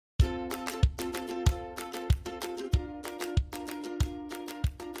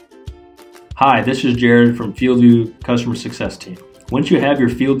Hi, this is Jared from FieldView Customer Success Team. Once you have your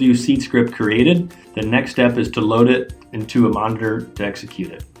FieldView seed script created, the next step is to load it into a monitor to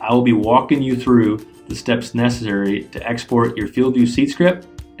execute it. I will be walking you through the steps necessary to export your FieldView seed script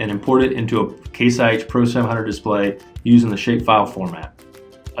and import it into a Case IH Pro 700 display using the Shapefile format.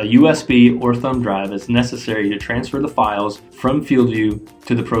 A USB or thumb drive is necessary to transfer the files from FieldView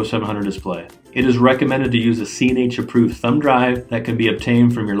to the Pro 700 display. It is recommended to use a CNH approved thumb drive that can be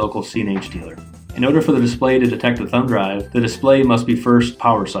obtained from your local CNH dealer. In order for the display to detect a thumb drive, the display must be first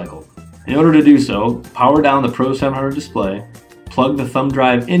power cycled. In order to do so, power down the Pro 700 display, plug the thumb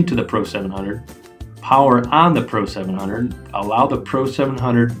drive into the Pro 700, power on the Pro 700, allow the Pro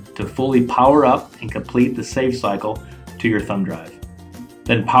 700 to fully power up and complete the save cycle to your thumb drive.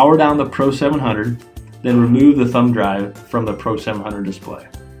 Then power down the Pro 700, then remove the thumb drive from the Pro 700 display.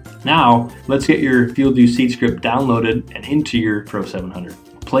 Now, let's get your FieldView seed script downloaded and into your Pro 700.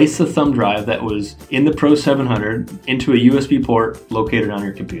 Place the thumb drive that was in the Pro 700 into a USB port located on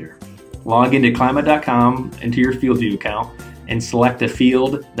your computer. Log into climate.com into your FieldView account and select a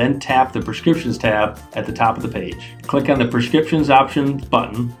field, then tap the Prescriptions tab at the top of the page. Click on the Prescriptions Options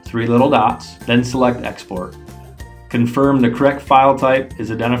button, 3 little dots, then select Export. Confirm the correct file type is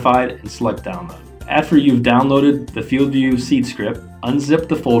identified and select Download. After you've downloaded the FieldView seed script, unzip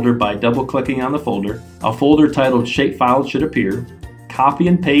the folder by double-clicking on the folder. A folder titled Shapefile should appear. Copy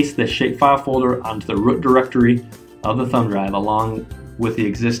and paste the Shapefile folder onto the root directory of the thumb drive along with the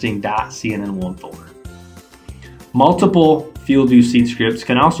existing .cnn1 folder. Multiple FieldView seed scripts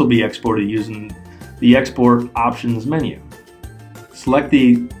can also be exported using the Export Options menu. Select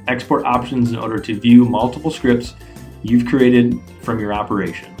the Export Options in order to view multiple scripts you've created from your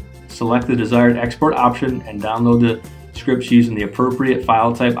operation. Select the desired export option and download the scripts using the appropriate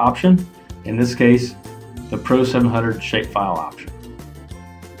file type option, in this case, the Pro 700 Shapefile option.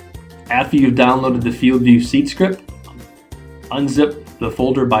 After you've downloaded the FieldView seed script, unzip the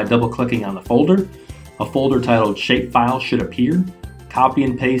folder by double-clicking on the folder. A folder titled Shapefile should appear. Copy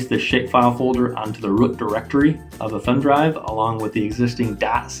and paste the Shapefile folder onto the root directory of the thumb drive along with the existing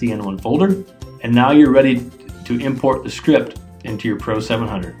 .cn1 folder. And now you're ready to import the script into your Pro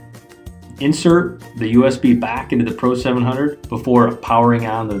 700. Insert the USB back into the Pro 700 before powering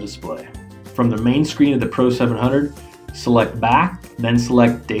on the display. From the main screen of the Pro 700, select Back, then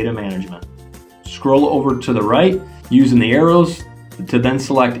select Data Management. Scroll over to the right using the arrows to then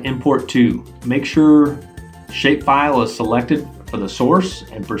select Import To. Make sure Shapefile is selected for the source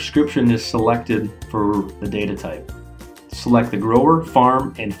and Prescription is selected for the data type. Select the grower,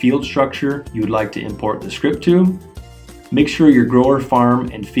 farm, and field structure you would like to import the script to. Make sure your grower, farm,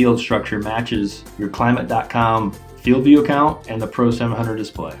 and field structure matches your climate.com FieldView account and the Pro 700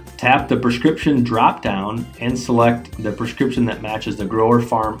 display. Tap the prescription drop-down and select the prescription that matches the grower,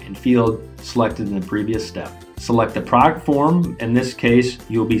 farm, and field selected in the previous step. Select the product form. In this case,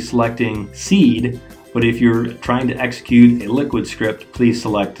 you'll be selecting seed, but if you're trying to execute a liquid script, please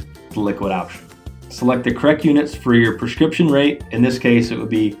select the liquid option. Select the correct units for your prescription rate. In this case, it would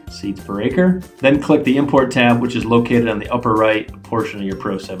be seeds per acre. Then click the Import tab, which is located on the upper right portion of your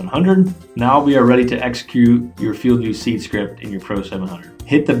Pro 700. Now we are ready to execute your FieldView seed script in your Pro 700.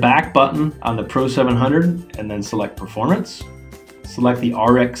 Hit the back button on the Pro 700 and then select Performance. Select the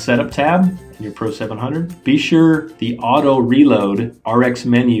RX Setup tab in your Pro 700. Be sure the Auto Reload RX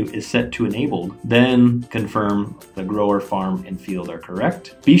menu is set to Enabled. Then confirm the grower, farm, and field are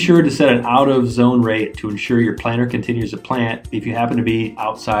correct. Be sure to set an out of zone rate to ensure your planter continues to plant if you happen to be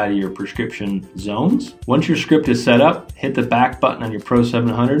outside of your prescription zones. Once your script is set up, hit the back button on your Pro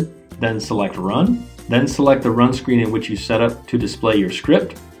 700, then select Run. Then select the run screen in which you set up to display your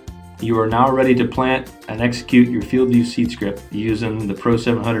script. You are now ready to plant and execute your FieldView seed script using the Pro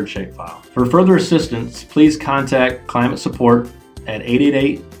 700 Shapefile. For further assistance, please contact Climate Support at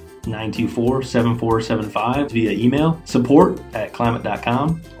 888-924-7475 via email,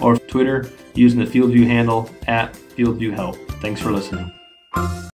 support@climate.com, or Twitter using the FieldView handle @FieldViewHelp. Thanks for listening.